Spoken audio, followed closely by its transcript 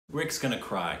Rick's gonna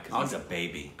cry because he's a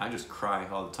baby. I just cry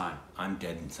all the time. I'm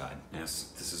dead inside.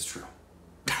 Yes, this is true.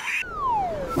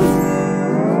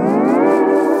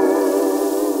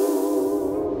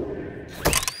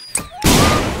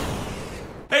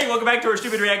 Hey, welcome back to our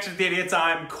Stupid Reactions to the Idiots.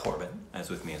 I'm Corbin. As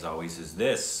with me as always is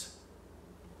this.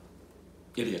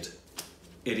 Idiot.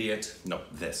 Idiot. No,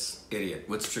 this. Idiot.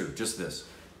 What's true? Just this.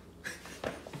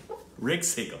 Rick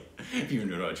Siegel. If you're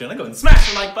new to our channel, go and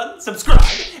smash the like button, subscribe,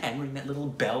 and ring that little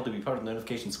bell to be part of the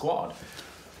notification squad.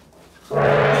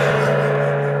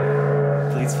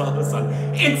 Please follow us on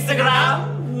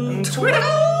Instagram, Twitter.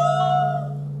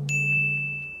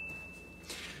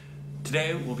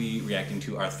 Today we'll be reacting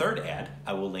to our third ad.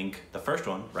 I will link the first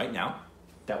one right now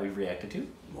that we've reacted to.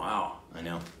 Wow. I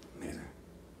know. Amazing.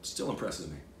 Still impresses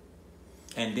me.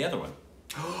 And the other one.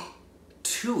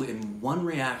 2 in 1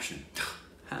 reaction.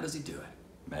 How does he do it?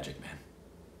 Magic man.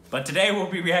 But today we'll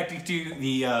be reacting to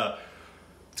the,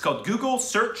 it's called Google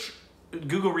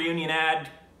Reunion ad.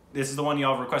 This is the one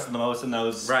y'all requested the most in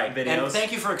those videos. And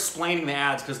thank you for explaining the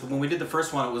ads, because when we did the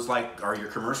first one, it was like, are your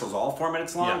commercials all 4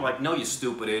 minutes long? Yeah. Like, no, you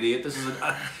stupid idiot. This is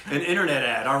an internet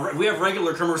ad. We have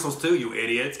regular commercials too, you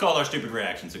idiot. It's called our Stupid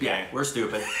Reactions, okay? Yeah, we're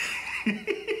stupid.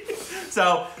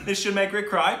 So, this should make Rick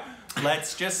cry.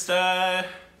 Let's just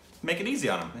make it easy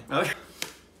on him. Okay.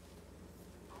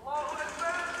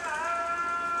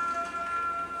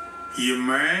 ये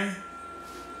मैं,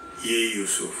 ये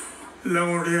यूसुफ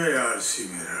लौंडिया यार सी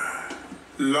मेरा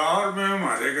लाहौर में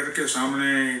हमारे घर के सामने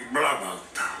एक बड़ा बाग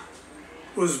था।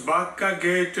 उस बाग का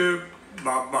गेट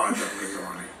बाबा आदम के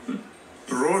जमाने।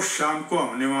 रोज शाम को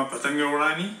हमने वहाँ पतंगे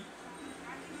उड़ानी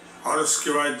और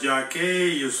उसके बाद जाके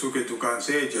यूसुफ की दुकान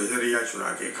से जजरिया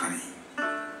चुरा के खानी।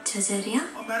 जजरिया?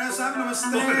 मेरा साहब नमस्ते।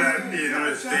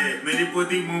 नमस्ते। मेरी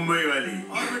पोती मुंबई वाली।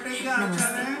 और बेटे क्या हाल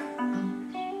है?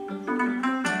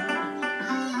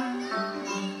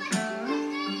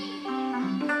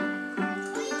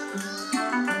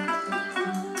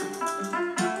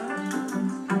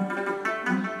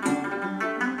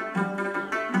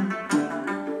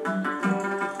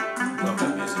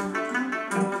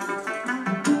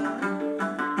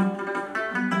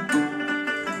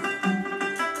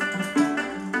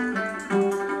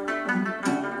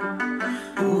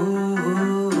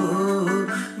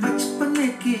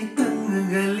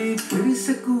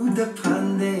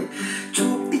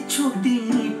 छोटी छोटी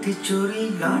मीठी चोरी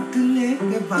गांठ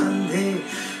लेके बांधे।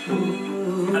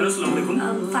 हेलो अस्सलाम वालेकुम।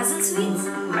 फाजिल स्वीट्स?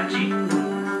 हाँ जी।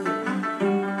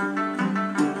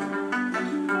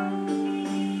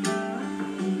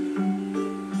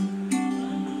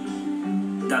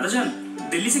 दादाजान,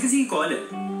 दिल्ली से किसी की कॉल है।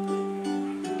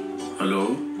 हेलो।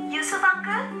 यूसुफ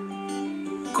अंकल?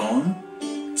 कौन?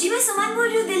 जी मैं सुमन बोल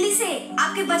रही हूँ दिल्ली से।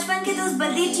 आपके बचपन के दोस्त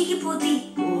बलदेव जी की पोती।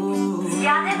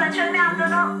 याद है बचपन में आप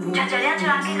दोनों जजरिया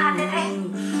चुरा के खाते थे?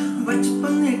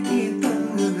 बचपन की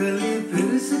तंग गली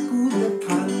फिर से कूदे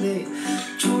फांदे,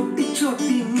 छोटी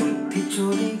छोटी मीठी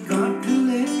चोरी गांठ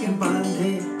लेके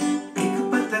बांधे। एक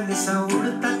पतंग सा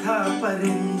उड़ता था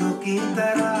परिंदों की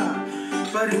तरह,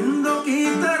 परिंदों की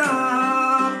तरह,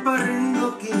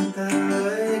 परिंदों की तरह।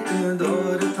 एक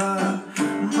दौर था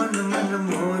मन मन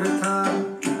मोर था,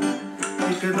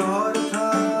 एक दौर था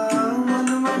मन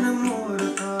मन मोर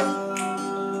था।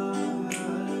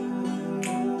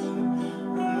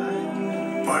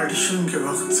 पार्टीशन के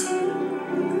वक्त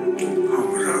हम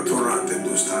रातों रात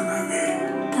हिंदुस्तान आ गए।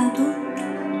 दादू?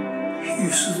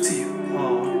 यूसुफ थी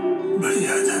बड़ी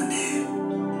आजादी।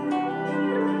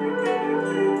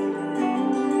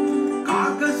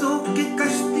 कागजों की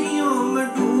कश्तियों में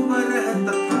डूब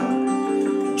रहता था,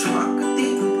 झांकती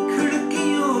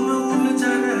खिड़कियों में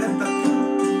उलझा रहता था।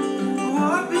 वो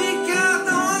भी क्या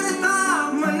दौर था,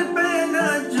 मन पे न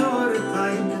जोर था।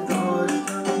 एक दौर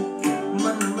था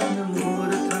मन मन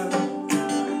मोर था,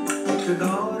 एक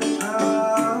दौर था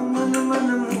मन मन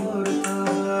मोर था।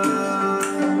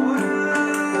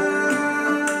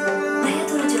 भैया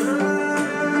थोड़ा जल्दी।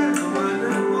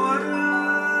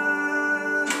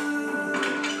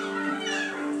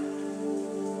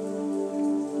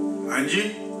 हाँ जी।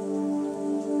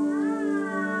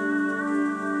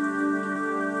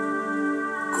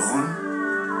 कौन?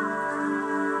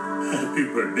 हैप्पी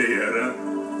बर्थडे यारा।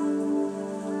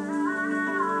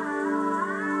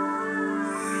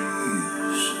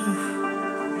 यूसुफ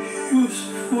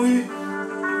वो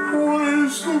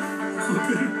यूसुफ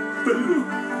मेरे बल्लू।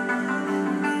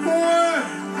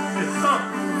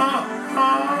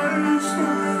 Yusuf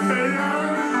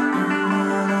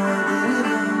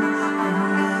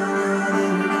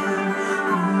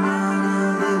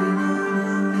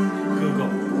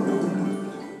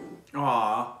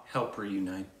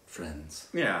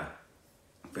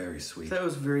sweet. That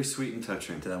was very sweet and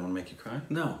touching. Did that one make you cry?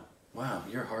 No. Wow,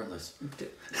 you're heartless.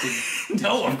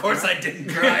 No, of course I didn't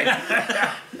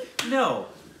cry. No.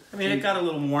 I mean, it got a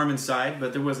little warm inside,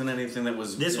 but there wasn't anything that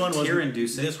was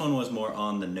tear-inducing. This one was more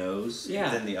on the nose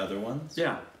than the other ones.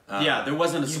 Yeah. Yeah, there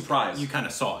wasn't a surprise. You kind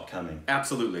of saw it coming.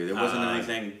 Absolutely. There wasn't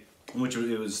anything... Which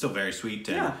it was still very sweet.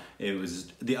 And it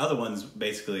was... The other ones,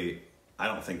 basically, I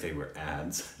don't think they were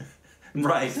ads.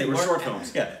 Right, they were short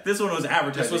films. Yeah, this one was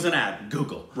advertising. This was an ad.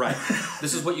 Google. Right.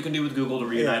 This is what you can do with Google to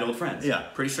reunite old friends. Yeah.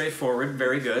 Pretty straightforward,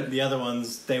 very good. The other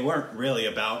ones, they weren't really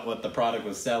about what the product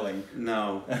was selling.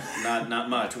 No, not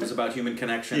much. It was about human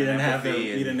connection You and didn't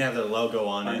empathy. have the logo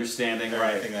on understanding, it.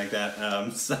 right. Anything like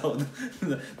that. So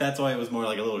that's why it was more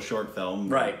like a little short film.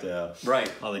 Right. But,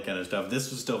 right. All that kind of stuff.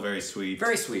 This was still very sweet.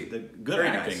 Very sweet. The good very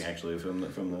acting, nice. actually, from the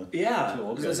two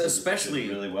old guys. Especially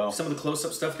really well. some of the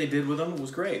close-up stuff they did with them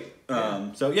was great.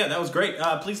 So yeah, that was great.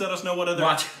 Please let us know what other...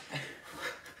 Watch.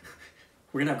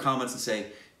 We're going to have comments and say,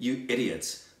 you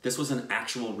idiots, this was an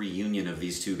actual reunion of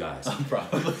these two guys.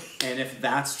 Probably. And if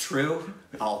that's true,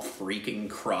 I'll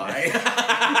freaking cry.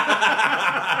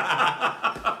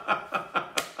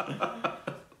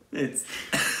 It's...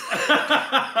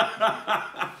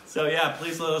 So yeah,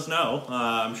 please let us know.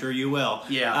 I'm sure you will.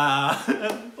 Yeah.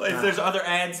 If there's other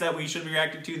ads that we should be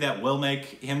reacting to that will make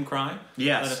him cry,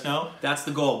 yes. let us know. That's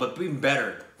the goal, but even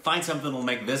better, find something that'll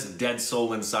make this dead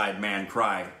soul inside man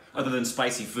cry, other than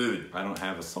spicy food. I don't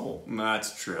have a soul.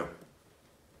 That's true.